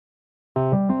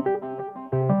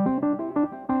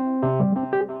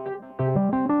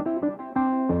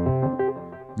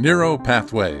Neuro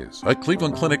Pathways, a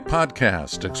Cleveland Clinic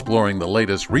podcast exploring the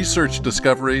latest research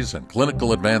discoveries and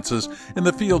clinical advances in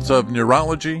the fields of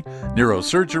neurology,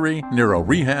 neurosurgery,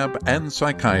 neurorehab, and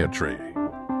psychiatry.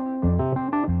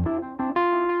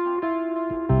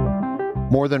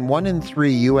 More than 1 in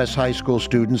 3 U.S. high school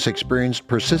students experienced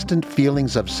persistent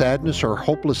feelings of sadness or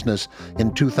hopelessness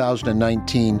in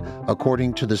 2019,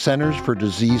 according to the Centers for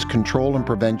Disease Control and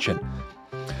Prevention.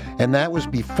 And that was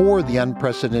before the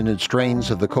unprecedented strains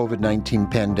of the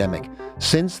COVID-19 pandemic.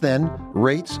 Since then,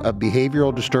 rates of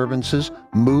behavioral disturbances,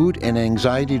 mood and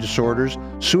anxiety disorders,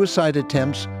 suicide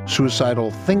attempts,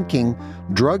 suicidal thinking,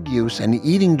 drug use, and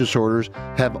eating disorders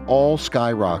have all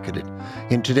skyrocketed.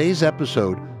 In today's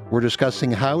episode, we're discussing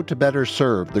how to better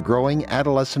serve the growing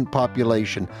adolescent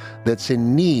population that's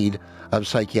in need of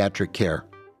psychiatric care.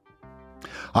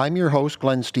 I'm your host,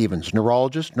 Glenn Stevens,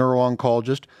 neurologist,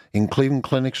 neuro-oncologist in Cleveland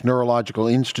Clinic's Neurological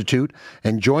Institute,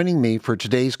 and joining me for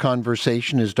today's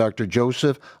conversation is Dr.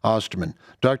 Joseph Osterman.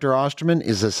 Dr. Osterman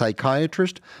is a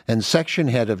psychiatrist and section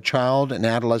head of child and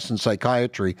adolescent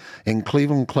psychiatry in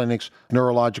Cleveland Clinic's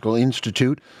Neurological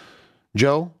Institute.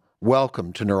 Joe,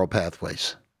 welcome to Neuro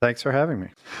Pathways. Thanks for having me.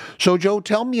 So, Joe,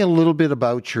 tell me a little bit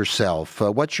about yourself.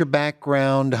 What's your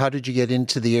background? How did you get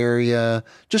into the area?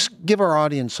 Just give our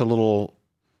audience a little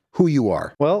who you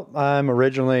are. Well, I'm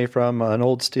originally from an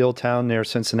old steel town near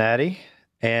Cincinnati,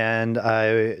 and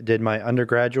I did my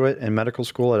undergraduate and medical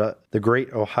school at the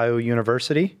Great Ohio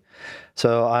University.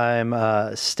 So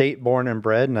I'm state born and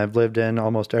bred, and I've lived in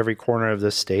almost every corner of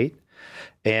this state.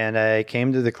 And I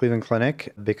came to the Cleveland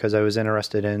Clinic because I was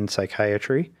interested in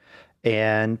psychiatry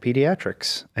and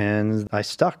pediatrics, and I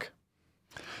stuck.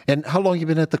 And how long have you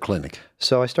been at the clinic?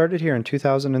 So I started here in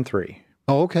 2003.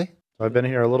 Oh, okay. I've been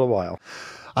here a little while.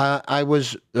 I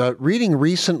was reading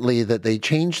recently that they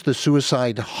changed the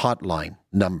suicide hotline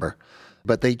number,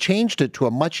 but they changed it to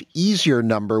a much easier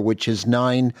number, which is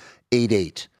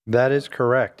 988. That is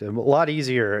correct. A lot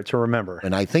easier to remember.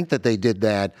 And I think that they did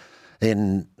that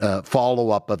in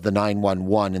follow-up of the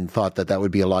 911 and thought that that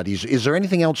would be a lot easier. Is there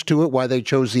anything else to it, why they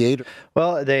chose the 8?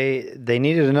 Well, they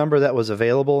needed a number that was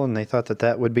available, and they thought that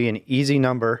that would be an easy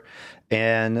number.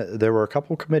 And there were a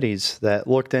couple committees that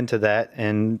looked into that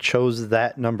and chose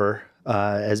that number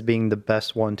as being the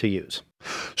best one to use.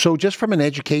 So just from an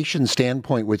education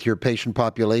standpoint with your patient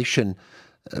population,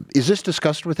 is this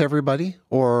discussed with everybody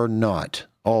or not,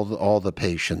 all the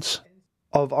patients?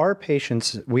 Of our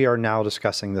patients, we are now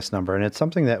discussing this number, and it's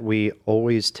something that we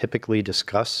always typically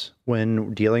discuss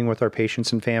when dealing with our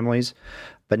patients and families,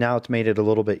 but now it's made it a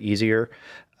little bit easier.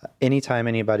 Anytime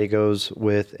anybody goes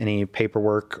with any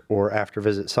paperwork or after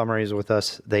visit summaries with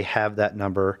us, they have that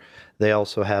number. They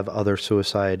also have other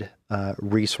suicide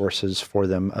resources for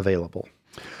them available.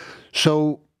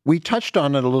 So we touched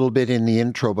on it a little bit in the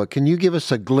intro, but can you give us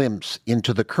a glimpse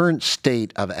into the current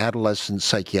state of adolescent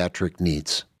psychiatric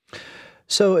needs?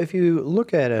 So if you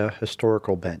look at a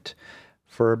historical bent,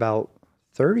 for about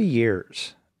 30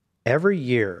 years, every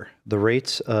year, the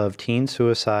rates of teen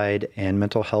suicide and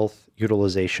mental health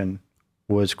utilization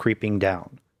was creeping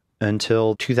down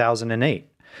until 2008.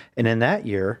 And in that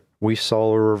year, we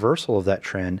saw a reversal of that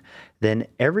trend. Then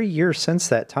every year since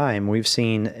that time, we've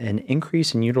seen an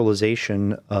increase in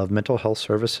utilization of mental health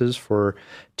services for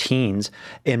teens,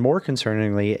 and more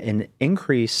concerningly, an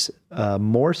increase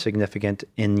more significant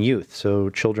in youth, so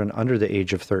children under the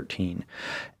age of 13.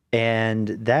 And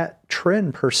that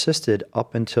trend persisted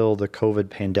up until the COVID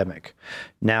pandemic.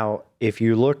 Now, if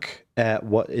you look at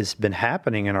what has been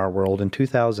happening in our world in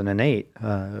 2008,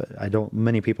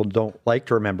 many people don't like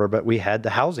to remember, but we had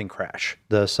the housing crash,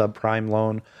 the subprime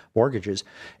loan mortgages.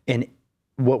 And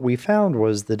what we found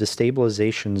was the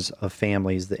destabilizations of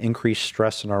families, the increased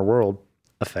stress in our world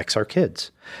affects our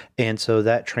kids. And so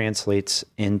that translates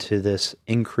into this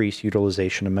increased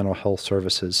utilization of mental health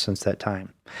services since that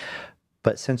time.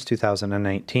 But since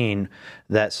 2019,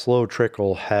 that slow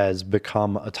trickle has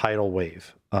become a tidal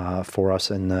wave for us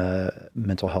in the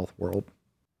mental health world.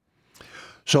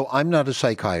 So I'm not a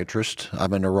psychiatrist,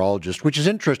 I'm a neurologist, which is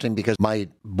interesting because my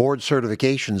board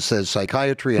certification says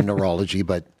psychiatry and neurology,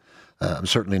 but I'm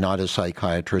certainly not a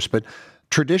psychiatrist. But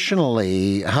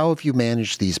traditionally, how have you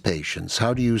managed these patients?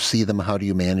 How do you see them? How do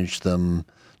you manage them?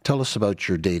 Tell us about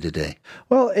your day-to-day.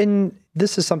 Well, and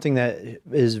this is something that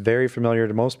is very familiar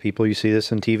to most people. You see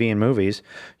this in TV and movies.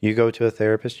 You go to a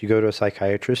therapist, you go to a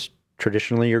psychiatrist.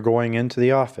 Traditionally, you're going into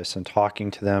the office and talking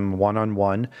to them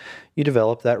one-on-one. You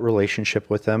develop that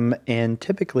relationship with them. And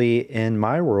typically, in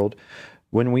my world,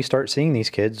 when we start seeing these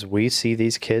kids, we see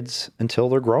these kids until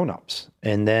they're grown-ups,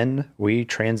 and then we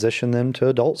transition them to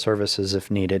adult services if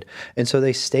needed. And so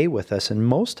they stay with us. And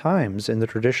most times in the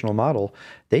traditional model,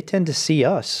 they tend to see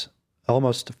us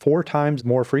almost 4 times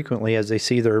more frequently as they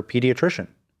see their pediatrician.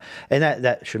 And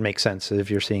that should make sense if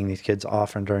you're seeing these kids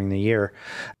often during the year.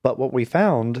 But what we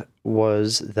found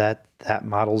was that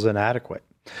model's inadequate.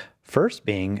 First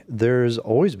being, there's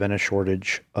always been a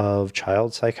shortage of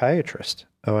child psychiatrists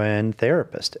and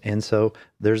therapists. And so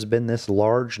there's been this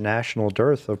large national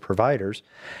dearth of providers.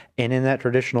 And in that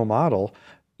traditional model,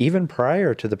 even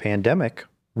prior to the pandemic,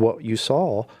 what you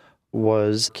saw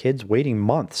was kids waiting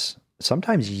months,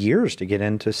 sometimes years, to get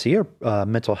in to see a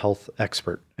mental health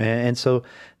expert. And so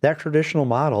that traditional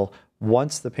model,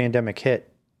 once the pandemic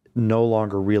hit, no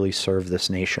longer really served this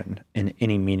nation in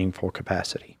any meaningful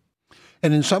capacity.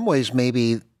 And in some ways,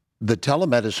 maybe the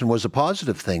telemedicine was a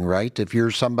positive thing, right? If you're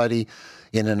somebody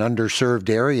in an underserved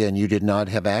area and you did not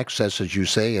have access, as you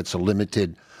say, it's a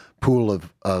limited pool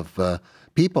of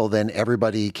people, then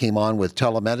everybody came on with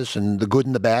telemedicine, the good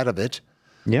and the bad of it.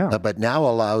 Yeah. But now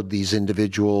allowed these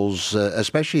individuals,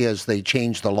 especially as they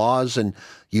changed the laws and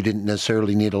you didn't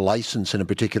necessarily need a license in a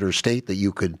particular state, that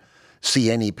you could see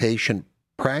any patient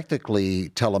practically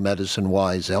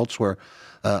telemedicine-wise elsewhere,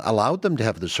 allowed them to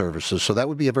have the services. So that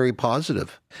would be a very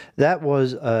positive. That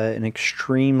was an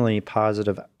extremely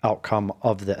positive outcome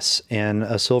of this. And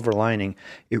a silver lining,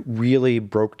 it really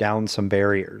broke down some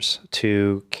barriers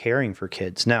to caring for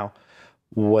kids. Now,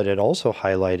 what it also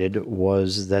highlighted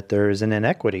was that there is an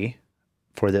inequity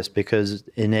for this, because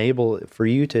for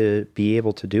you to be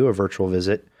able to do a virtual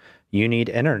visit, you need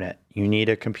internet, you need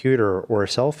a computer or a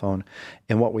cell phone.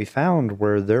 And what we found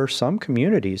were there are some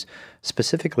communities,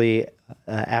 specifically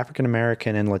African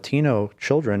American and Latino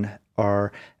children,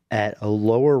 are at a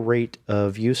lower rate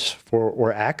of use for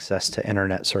or access to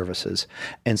internet services.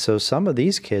 And so some of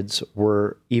these kids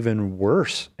were even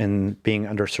worse in being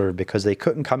underserved because they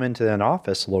couldn't come into an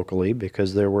office locally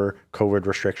because there were COVID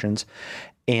restrictions,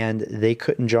 and they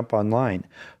couldn't jump online.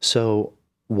 So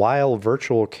while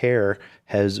virtual care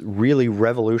has really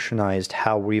revolutionized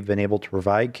how we've been able to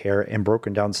provide care and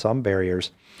broken down some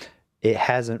barriers, it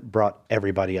hasn't brought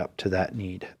everybody up to that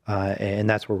need. And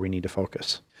that's where we need to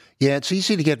focus. Yeah, it's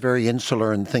easy to get very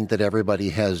insular and think that everybody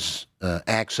has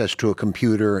access to a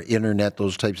computer, internet,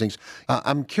 those types of things.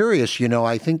 I'm curious,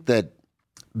 I think that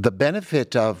the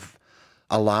benefit of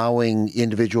allowing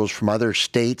individuals from other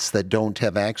states that don't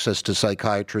have access to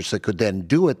psychiatrists that could then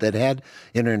do it, that had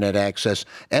internet access,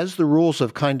 as the rules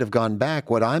have kind of gone back,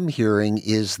 what I'm hearing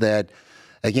is that,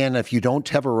 again, if you don't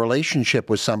have a relationship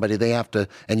with somebody, they have to,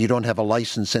 and you don't have a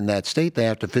license in that state, they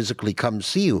have to physically come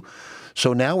see you.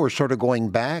 So now we're sort of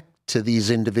going back to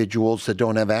these individuals that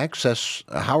don't have access.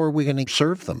 How are we going to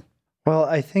serve them? Well,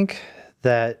 I think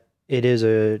that it is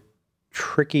a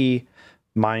tricky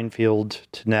minefield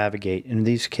to navigate. And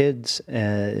these kids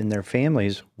and their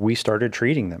families, we started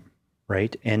treating them,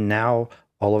 right? And now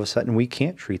all of a sudden we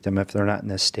can't treat them if they're not in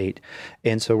this state.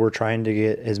 And so we're trying to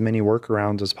get as many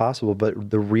workarounds as possible, but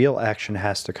the real action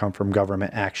has to come from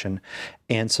government action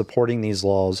and supporting these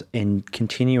laws and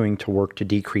continuing to work to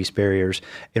decrease barriers.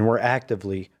 And we're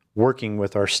actively working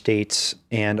with our states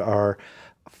and our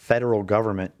federal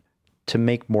government to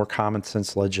make more common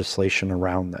sense legislation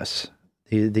around this.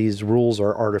 These rules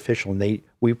are artificial, and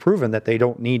we've proven that they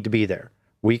don't need to be there.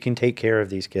 We can take care of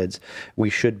these kids. We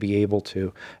should be able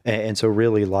to. And so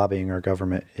really lobbying our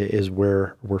government is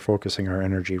where we're focusing our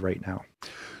energy right now.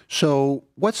 So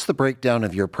what's the breakdown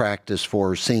of your practice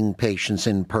for seeing patients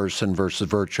in person versus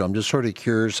virtual? I'm just sort of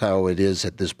curious how it is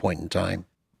at this point in time.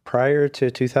 Prior to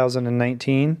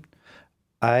 2019,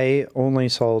 I only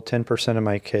saw 10% of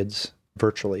my kids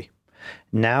virtually.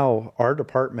 Now, our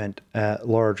department at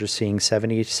large is seeing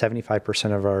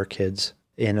 70-75% of our kids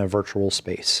in a virtual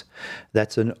space.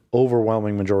 That's an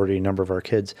overwhelming majority number of our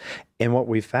kids. And what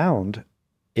we found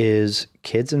is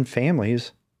kids and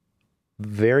families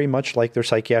very much like their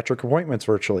psychiatric appointments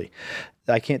virtually.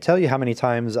 I can't tell you how many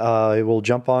times I will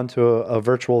jump onto a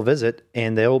virtual visit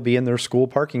and they'll be in their school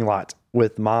parking lot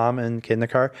with mom and kid in the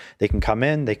car. They can come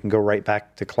in, they can go right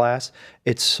back to class.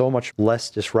 It's so much less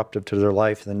disruptive to their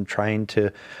life than trying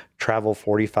to travel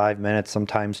 45 minutes,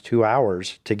 sometimes 2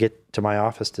 hours to get to my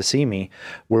office to see me,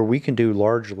 where we can do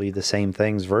largely the same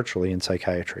things virtually in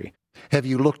psychiatry. Have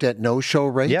you looked at no-show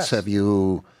rates? Yes. Have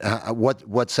you?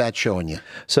 What's that showing you?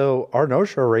 So our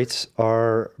no-show rates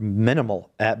are minimal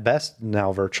at best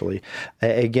now virtually.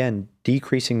 Again,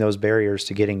 decreasing those barriers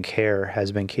to getting care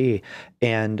has been key.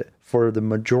 And for the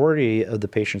majority of the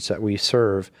patients that we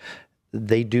serve,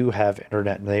 they do have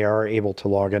internet and they are able to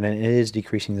log in, and it is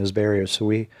decreasing those barriers. So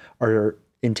we are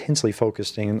intensely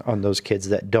focusing on those kids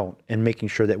that don't, and making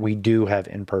sure that we do have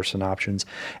in-person options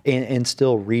and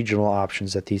still regional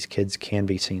options that these kids can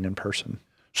be seen in person.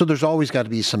 So there's always got to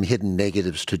be some hidden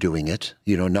negatives to doing it,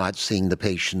 not seeing the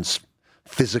patients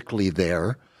physically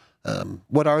there.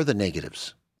 What are the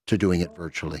negatives to doing it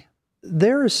virtually?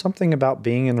 There is something about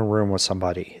being in a room with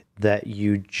somebody that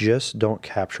you just don't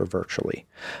capture virtually.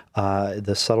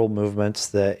 The subtle movements,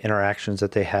 the interactions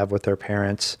that they have with their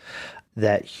parents,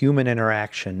 that human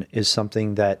interaction is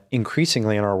something that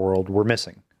increasingly in our world we're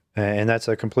missing. And that's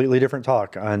a completely different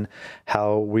talk on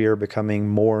how we are becoming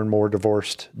more and more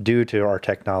divorced due to our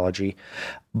technology.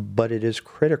 But it is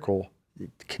critical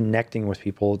connecting with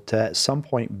people to at some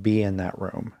point be in that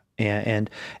room. And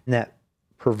that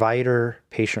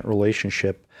provider-patient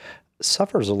relationship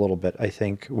suffers a little bit, I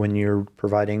think, when you're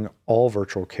providing all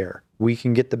virtual care. We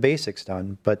can get the basics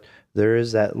done, but there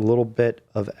is that little bit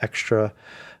of extra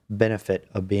benefit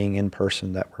of being in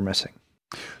person that we're missing.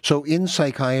 So in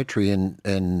psychiatry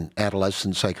and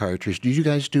adolescent psychiatry, do you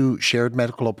guys do shared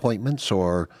medical appointments,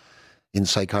 or in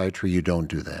psychiatry you don't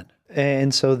do that?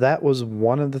 And so that was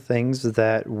one of the things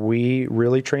that we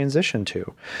really transitioned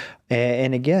to.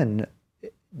 And again,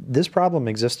 this problem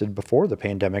existed before the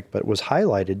pandemic, but was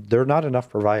highlighted. There are not enough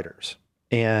providers.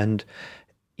 And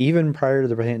even prior to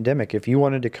the pandemic, if you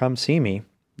wanted to come see me,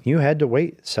 you had to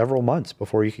wait several months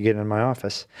before you could get in my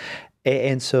office.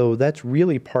 And so that's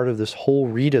really part of this whole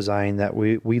redesign that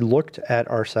we looked at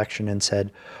our section and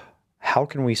said, how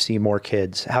can we see more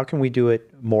kids? How can we do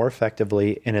it more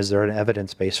effectively? And is there an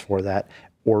evidence base for that?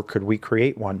 Or could we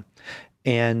create one?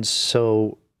 And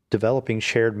so developing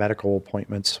shared medical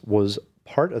appointments was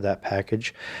part of that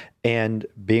package. And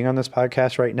being on this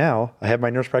podcast right now, I have my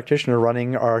nurse practitioner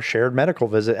running our shared medical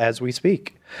visit as we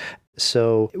speak.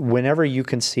 So whenever you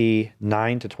can see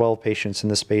 9 to 12 patients in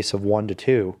the space of 1 to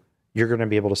 2, you're going to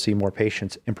be able to see more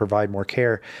patients and provide more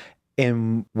care.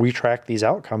 And we track these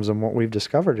outcomes, and what we've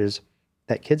discovered is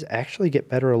that kids actually get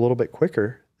better a little bit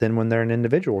quicker than when they're in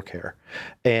individual care.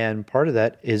 And part of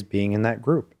that is being in that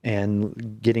group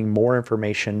and getting more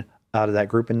information out of that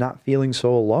group and not feeling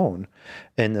so alone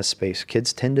in this space.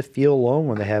 Kids tend to feel alone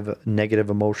when they have negative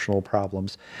emotional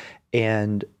problems,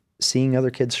 and seeing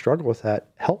other kids struggle with that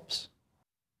helps.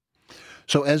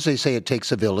 So as they say, it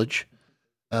takes a village.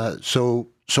 So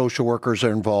social workers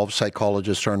are involved,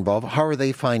 psychologists are involved. How are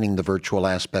they finding the virtual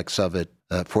aspects of it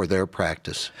for their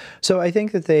practice? So I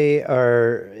think that they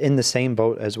are in the same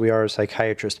boat as we are as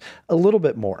psychiatrists, a little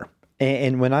bit more.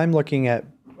 And when I'm looking at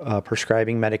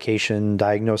prescribing medication,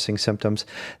 diagnosing symptoms,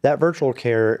 that virtual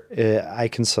care, I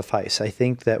can suffice. I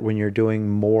think that when you're doing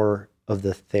more of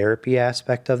the therapy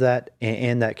aspect of that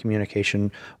and that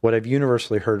communication, what I've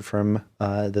universally heard from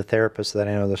the therapists that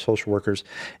I know, the social workers,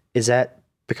 is that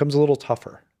becomes a little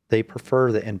tougher. They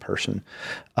prefer the in-person.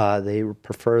 They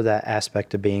prefer that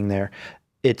aspect of being there.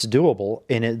 It's doable,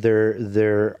 and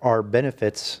there are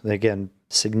benefits, again,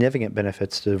 significant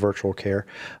benefits to virtual care,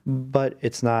 but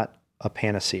it's not a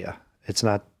panacea. It's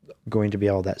not going to be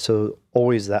all that. So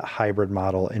always that hybrid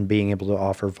model and being able to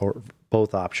offer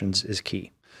both options is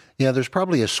key. Yeah, there's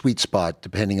probably a sweet spot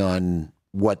depending on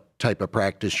what type of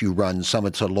practice you run. Some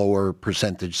it's a lower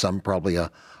percentage, some probably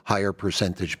a higher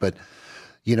percentage. But,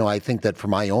 I think that for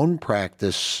my own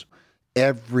practice,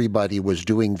 everybody was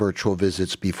doing virtual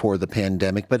visits before the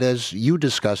pandemic. But as you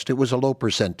discussed, it was a low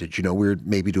percentage. We were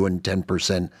maybe doing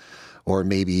 10% or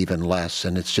maybe even less.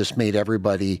 And it's just made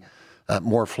everybody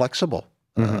more flexible.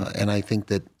 Mm-hmm. And I think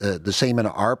that the same in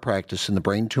our practice in the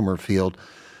brain tumor field.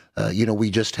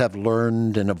 We just have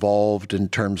learned and evolved in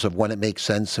terms of when it makes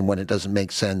sense and when it doesn't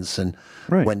make sense, and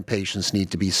when patients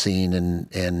need to be seen,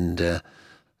 and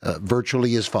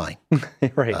virtually is fine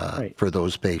right. for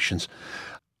those patients.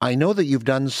 I know that you've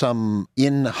done some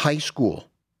in high school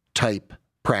type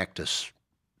practice.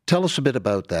 Tell us a bit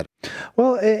about that.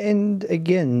 Well, and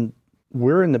again,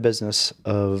 we're in the business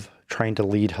of trying to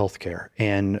lead healthcare,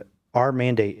 and our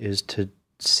mandate is to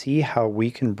see how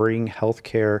we can bring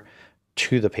healthcare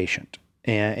to the patient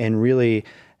and really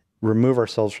remove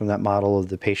ourselves from that model of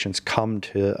the patients come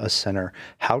to a center.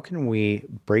 How can we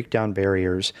break down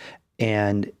barriers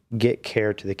and get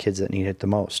care to the kids that need it the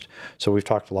most? So we've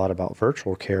talked a lot about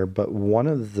virtual care, but one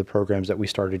of the programs that we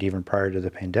started even prior to the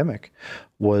pandemic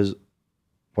was,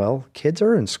 well, kids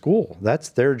are in school. That's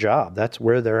their job. That's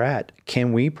where they're at.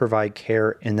 Can we provide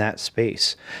care in that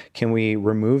space? Can we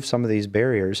remove some of these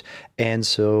barriers? And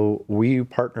so we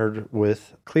partnered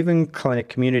with Cleveland Clinic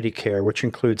Community Care, which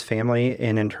includes family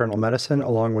and internal medicine,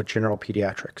 along with general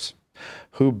pediatrics,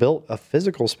 who built a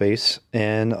physical space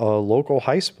in a local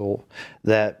high school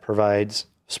that provides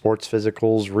sports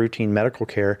physicals, routine medical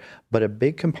care, but a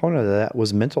big component of that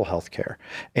was mental health care.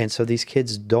 And so these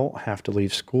kids don't have to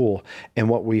leave school. And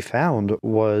what we found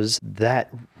was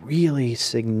that really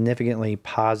significantly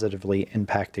positively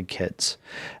impacted kids.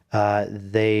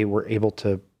 They were able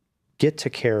to get to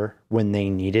care when they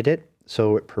needed it.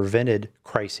 So it prevented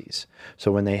crises.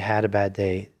 So when they had a bad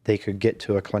day, they could get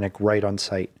to a clinic right on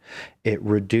site. It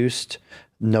reduced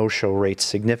no-show rates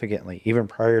significantly, even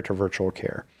prior to virtual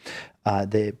care.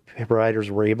 The providers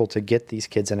were able to get these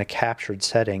kids in a captured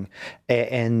setting.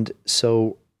 And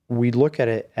so we look at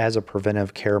it as a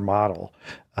preventive care model.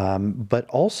 But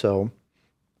also,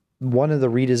 one of the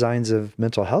redesigns of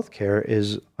mental health care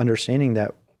is understanding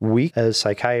that we as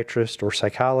psychiatrists or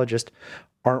psychologists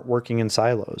aren't working in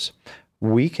silos.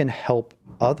 We can help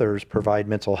others provide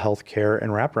mental health care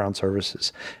and wraparound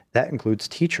services. That includes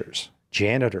teachers,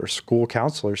 janitors, school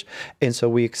counselors. And so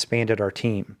we expanded our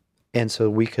team. And so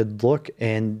we could look,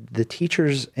 and the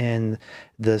teachers and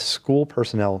the school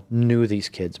personnel knew these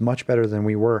kids much better than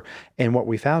we were. And what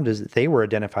we found is that they were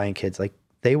identifying kids like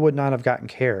they would not have gotten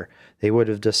care. They would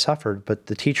have just suffered, but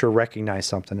the teacher recognized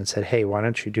something and said, hey, why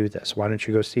don't you do this? Why don't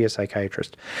you go see a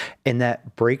psychiatrist? And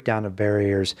that breakdown of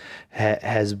barriers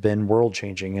has been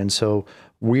world-changing. And so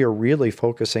we are really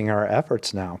focusing our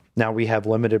efforts now. Now we have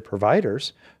limited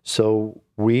providers, so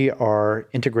we are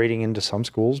integrating into some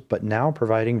schools, but now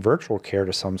providing virtual care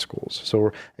to some schools.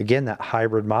 So again, that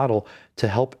hybrid model to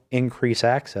help increase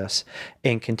access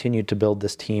and continue to build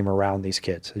this team around these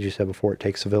kids. As you said before, it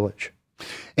takes a village.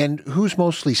 And who's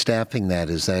mostly staffing that?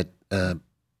 Is that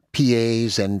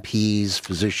PAs, NPs,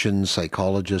 physicians,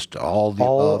 psychologists, all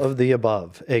of the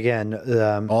above. Again,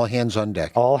 all hands on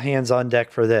deck. All hands on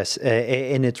deck for this.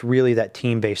 And it's really that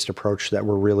team-based approach that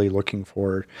we're really looking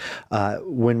for.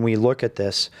 When we look at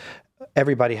this,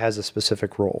 everybody has a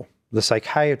specific role. The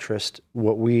psychiatrist,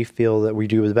 what we feel that we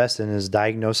do the best in is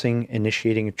diagnosing,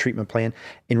 initiating a treatment plan,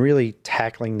 and really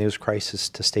tackling those crises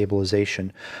to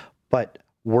stabilization. But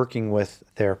working with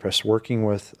therapists, working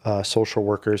with social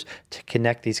workers to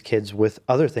connect these kids with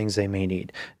other things they may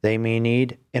need. They may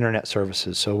need internet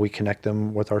services, so we connect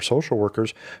them with our social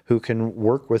workers who can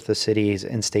work with the cities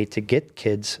and state to get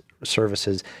kids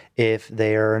services. If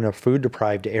they are in a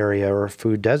food-deprived area or a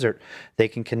food desert, they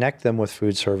can connect them with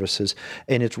food services.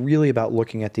 And it's really about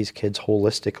looking at these kids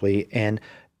holistically and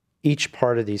each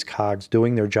part of these cogs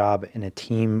doing their job in a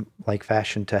team-like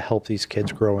fashion to help these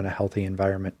kids grow in a healthy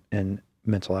environment and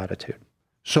mental attitude.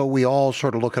 So we all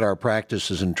sort of look at our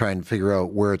practices and try and figure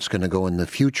out where it's going to go in the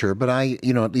future. But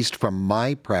at least from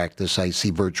my practice, I see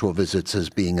virtual visits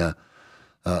as being a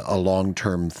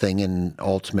long-term thing. And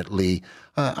ultimately,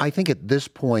 I think at this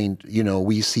point,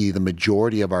 we see the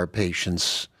majority of our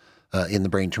patients in the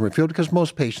brain tumor field because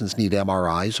most patients need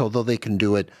MRIs, although they can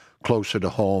do it closer to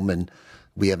home and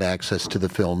we have access to the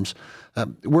films.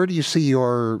 Where do you see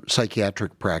your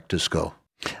psychiatric practice go?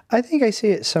 I think I see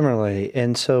it similarly.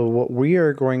 And so what we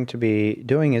are going to be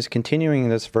doing is continuing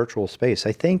this virtual space.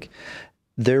 I think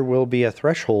there will be a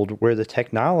threshold where the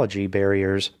technology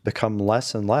barriers become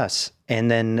less and less,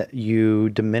 and then you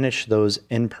diminish those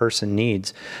in-person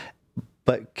needs,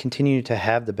 but continue to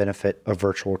have the benefit of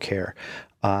virtual care.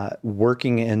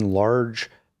 Working in large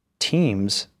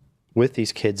teams with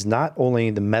these kids, not only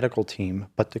the medical team,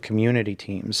 but the community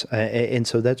teams. And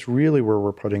so that's really where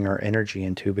we're putting our energy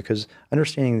into, because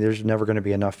understanding there's never going to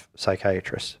be enough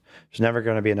psychiatrists. There's never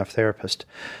going to be enough therapists.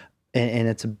 And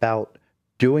it's about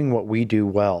doing what we do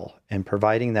well and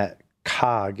providing that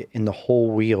cog in the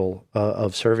whole wheel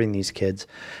of serving these kids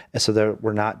so that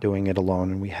we're not doing it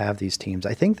alone and we have these teams.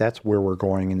 I think that's where we're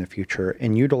going in the future,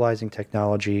 and utilizing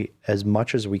technology as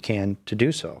much as we can to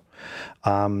do so.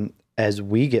 As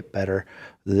we get better,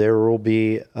 there will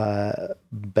be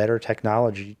better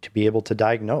technology to be able to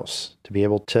diagnose, to be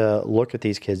able to look at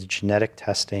these kids, genetic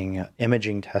testing,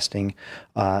 imaging testing,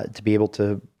 to be able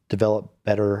to develop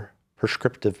better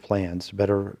prescriptive plans,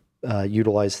 better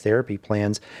utilize therapy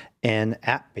plans, and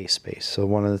app-based space. So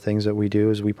one of the things that we do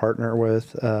is we partner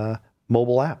with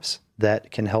mobile apps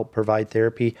that can help provide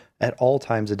therapy at all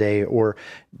times of day or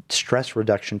stress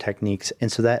reduction techniques.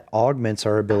 And so that augments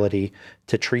our ability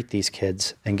to treat these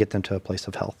kids and get them to a place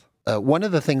of health. One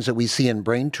of the things that we see in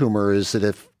brain tumor is that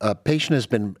if a patient has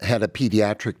had a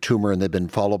pediatric tumor and they've been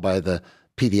followed by the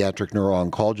pediatric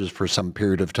neuro-oncologist for some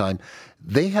period of time,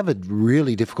 they have a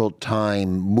really difficult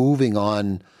time moving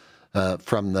on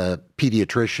from the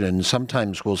pediatrician. And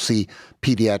sometimes we'll see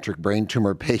pediatric brain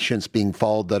tumor patients being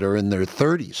followed that are in their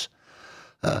 30s.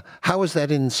 How is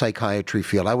that in psychiatry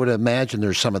field? I would imagine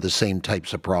there's some of the same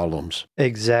types of problems.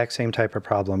 Exact same type of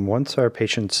problem. Once our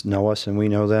patients know us and we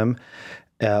know them,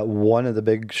 One of the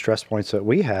big stress points that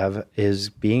we have is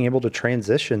being able to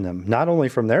transition them, not only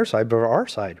from their side, but our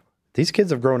side. These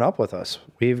kids have grown up with us.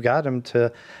 We've got them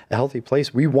to a healthy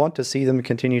place. We want to see them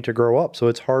continue to grow up. So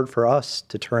it's hard for us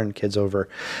to turn kids over.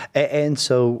 And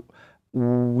so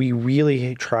we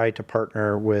really try to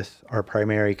partner with our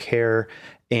primary care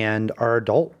and our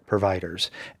adult providers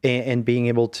and being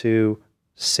able to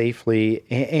safely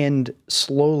and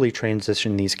slowly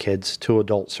transition these kids to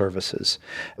adult services.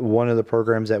 One of the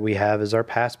programs that we have is our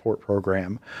Passport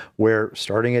program, where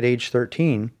starting at age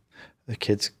 13, the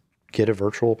kids get a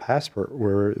virtual passport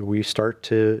where we start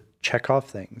to check off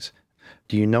things.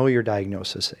 Do you know your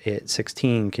diagnosis? At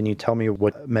 16, can you tell me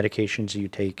what medications you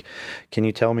take? Can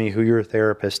you tell me who your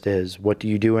therapist is? What do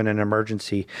you do in an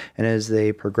emergency? And as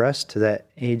they progress to that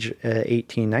age,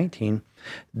 18, 19,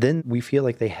 then we feel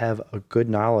like they have a good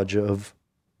knowledge of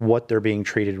what they're being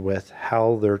treated with,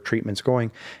 how their treatment's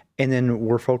going. And then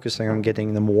we're focusing on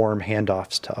getting them warm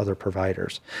handoffs to other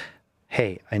providers.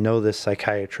 Hey, I know this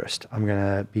psychiatrist I'm going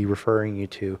to be referring you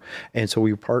to. And so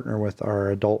we partner with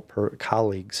our adult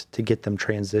colleagues to get them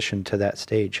transitioned to that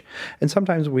stage. And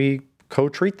sometimes we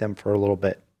co-treat them for a little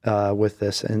bit with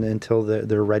this and until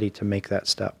they're ready to make that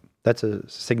step. That's a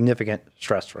significant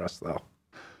stress for us, though.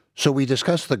 So we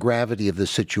discussed the gravity of the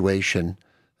situation.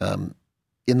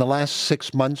 In the last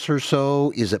 6 months or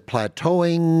so, is it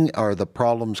plateauing? Are the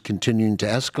problems continuing to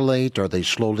escalate? Are they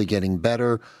slowly getting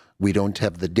better? We don't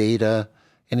have the data.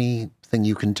 Anything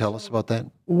you can tell us about that?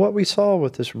 What we saw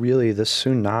with this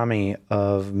tsunami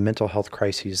of mental health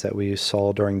crises that we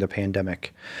saw during the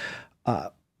pandemic,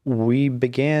 we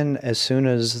began as soon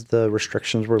as the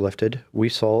restrictions were lifted. We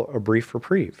saw a brief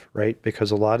reprieve, right? Because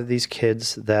a lot of these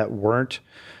kids that weren't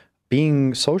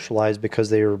being socialized because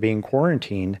they were being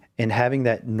quarantined and having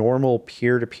that normal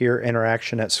peer-to-peer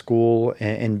interaction at school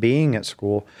and being at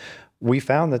school, we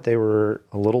found that they were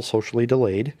a little socially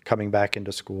delayed coming back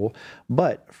into school,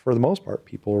 but for the most part,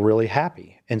 people were really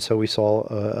happy. And so we saw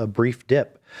a brief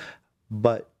dip,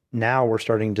 but now we're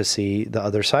starting to see the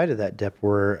other side of that dip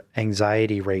where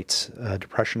anxiety rates,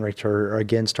 depression rates are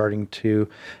again starting to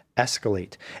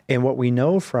escalate. And what we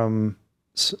know from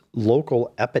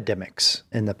local epidemics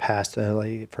in the past,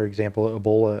 like for example,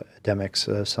 Ebola epidemics,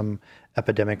 some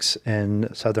epidemics in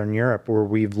Southern Europe where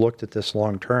we've looked at this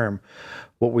long term,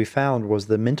 what we found was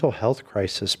the mental health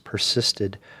crisis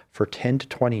persisted for 10 to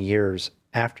 20 years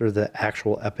after the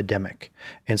actual epidemic.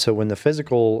 And so when the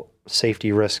physical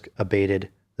safety risk abated,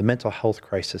 the mental health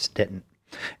crisis didn't.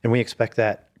 And we expect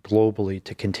that globally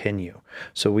to continue.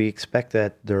 So we expect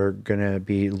that there are going to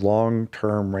be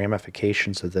long-term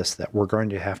ramifications of this that we're going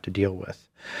to have to deal with.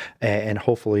 And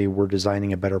hopefully we're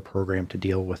designing a better program to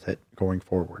deal with it going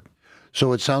forward.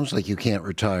 So it sounds like you can't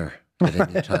retire at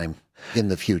any time in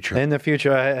the future. In the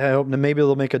future, I hope that maybe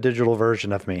they'll make a digital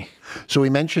version of me. So we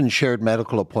mentioned shared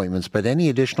medical appointments, but any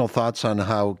additional thoughts on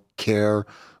how care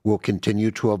will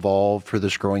continue to evolve for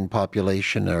this growing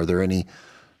population? Are there any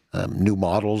new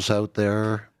models out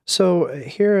there? So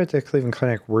here at the Cleveland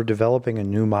Clinic, we're developing a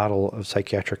new model of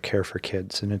psychiatric care for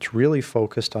kids, and it's really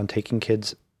focused on taking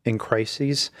kids in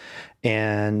crises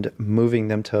and moving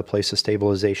them to a place of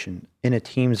stabilization in a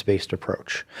teams-based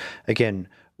approach. Again,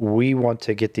 we want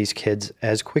to get these kids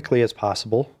as quickly as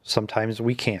possible. Sometimes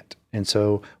we can't. And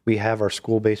so we have our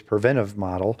school-based preventive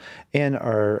model and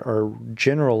our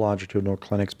general longitudinal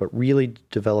clinics, but really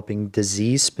developing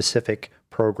disease-specific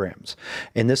programs.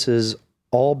 And this is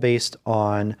all based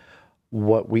on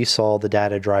what we saw the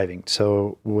data driving.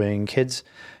 So when kids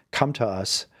come to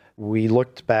us, we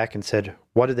looked back and said,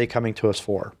 what are they coming to us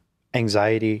for?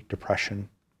 Anxiety, depression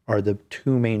are the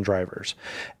two main drivers.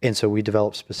 And so we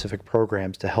developed specific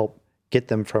programs to help get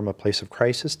them from a place of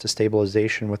crisis to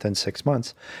stabilization within 6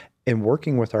 months, and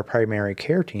working with our primary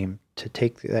care team to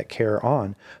take that care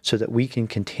on so that we can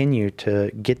continue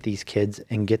to get these kids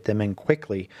and get them in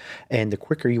quickly. And the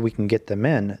quicker we can get them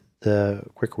in, the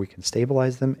quicker we can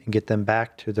stabilize them and get them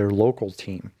back to their local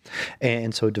team.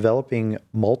 And so developing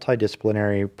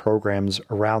multidisciplinary programs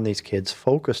around these kids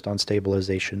focused on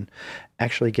stabilization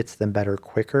actually gets them better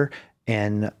quicker,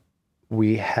 and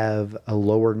we have a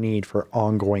lower need for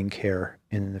ongoing care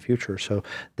in the future. So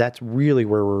that's really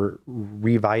where we're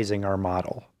revising our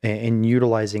model and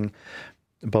utilizing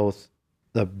both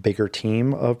the bigger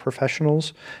team of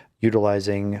professionals,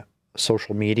 utilizing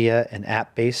social media and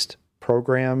app-based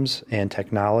programs and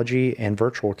technology and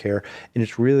virtual care. And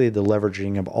it's really the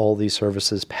leveraging of all these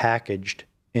services packaged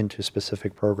into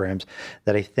specific programs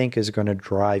that I think is going to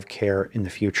drive care in the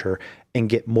future and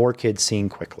get more kids seen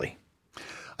quickly.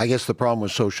 I guess the problem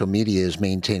with social media is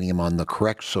maintaining them on the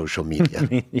correct social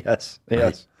media. Yes.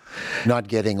 Right? not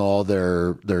getting all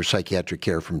their psychiatric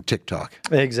care from TikTok.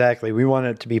 Exactly. We want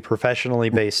it to be professionally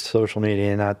based social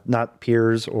media, not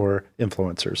peers or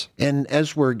influencers. And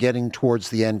as we're getting towards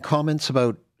the end, comments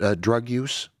about drug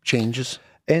use changes?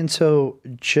 And so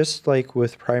just like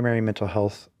with primary mental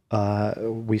health,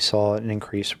 we saw an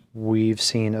increase. We've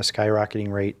seen a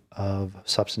skyrocketing rate of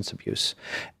substance abuse.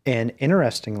 And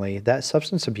interestingly, that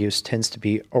substance abuse tends to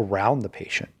be around the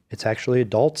patient. It's actually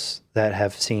adults that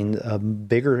have seen a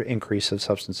bigger increase of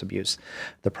substance abuse.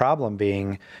 The problem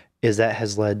being is that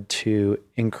has led to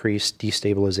increased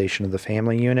destabilization of the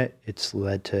family unit. It's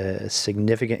led to a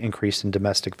significant increase in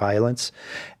domestic violence,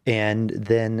 and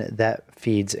then that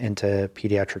feeds into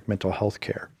pediatric mental health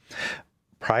care.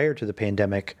 Prior to the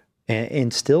pandemic,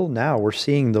 and still now, we're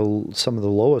seeing some of the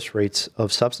lowest rates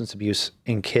of substance abuse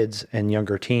in kids and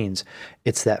younger teens.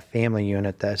 It's that family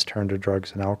unit that has turned to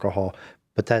drugs and alcohol,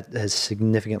 but that has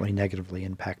significantly negatively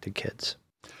impacted kids.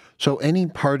 So any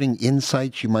parting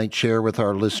insights you might share with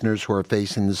our listeners who are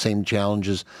facing the same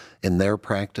challenges in their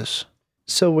practice?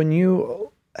 So when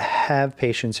you have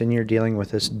patients and you're dealing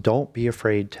with this, don't be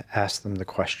afraid to ask them the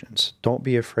questions. Don't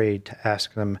be afraid to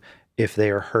ask them if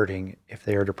they are hurting, if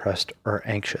they are depressed or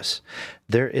anxious.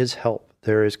 There is help.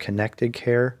 There is connected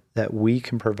care that we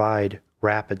can provide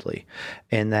rapidly,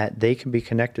 and that they can be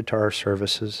connected to our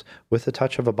services with the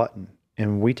touch of a button.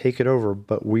 And we take it over,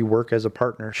 but we work as a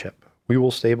partnership. We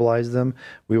will stabilize them.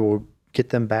 We will get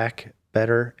them back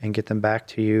better and get them back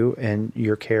to you and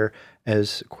your care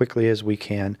as quickly as we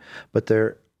can. But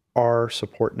there are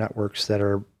support networks that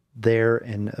are there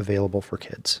and available for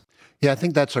kids. Yeah, I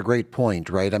think that's a great point,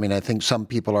 right? I mean, I think some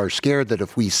people are scared that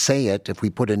if we say it, if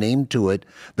we put a name to it,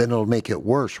 then it'll make it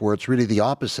worse, where it's really the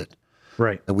opposite.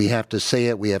 Right. We have to say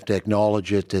it, we have to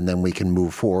acknowledge it, and then we can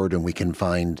move forward and we can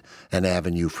find an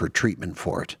avenue for treatment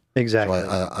for it. Exactly.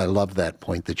 So I love that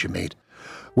point that you made.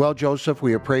 Well, Joseph,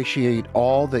 we appreciate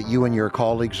all that you and your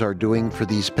colleagues are doing for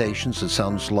these patients. It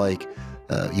sounds like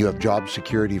you have job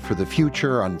security for the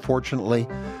future, unfortunately.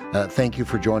 Thank you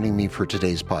for joining me for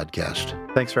today's podcast.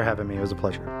 Thanks for having me. It was a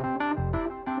pleasure.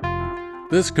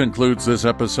 This concludes this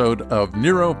episode of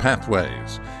Neuro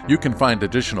Pathways. You can find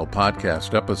additional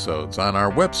podcast episodes on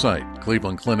our website,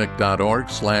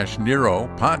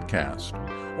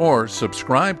 clevelandclinic.org/neuropodcast, or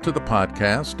subscribe to the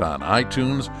podcast on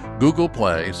iTunes, Google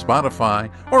Play, Spotify,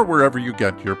 or wherever you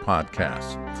get your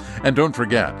podcasts. And don't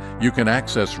forget, you can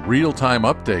access real-time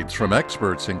updates from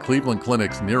experts in Cleveland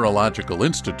Clinic's Neurological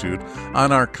Institute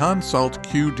on our Consult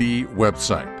QD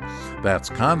website. That's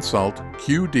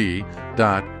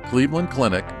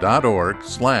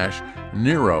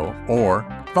consultqd.clevelandclinic.org/neuro, or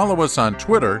follow us on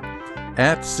Twitter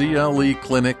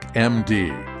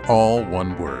 @CLEClinicMD, all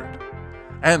one word.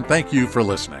 And thank you for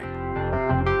listening.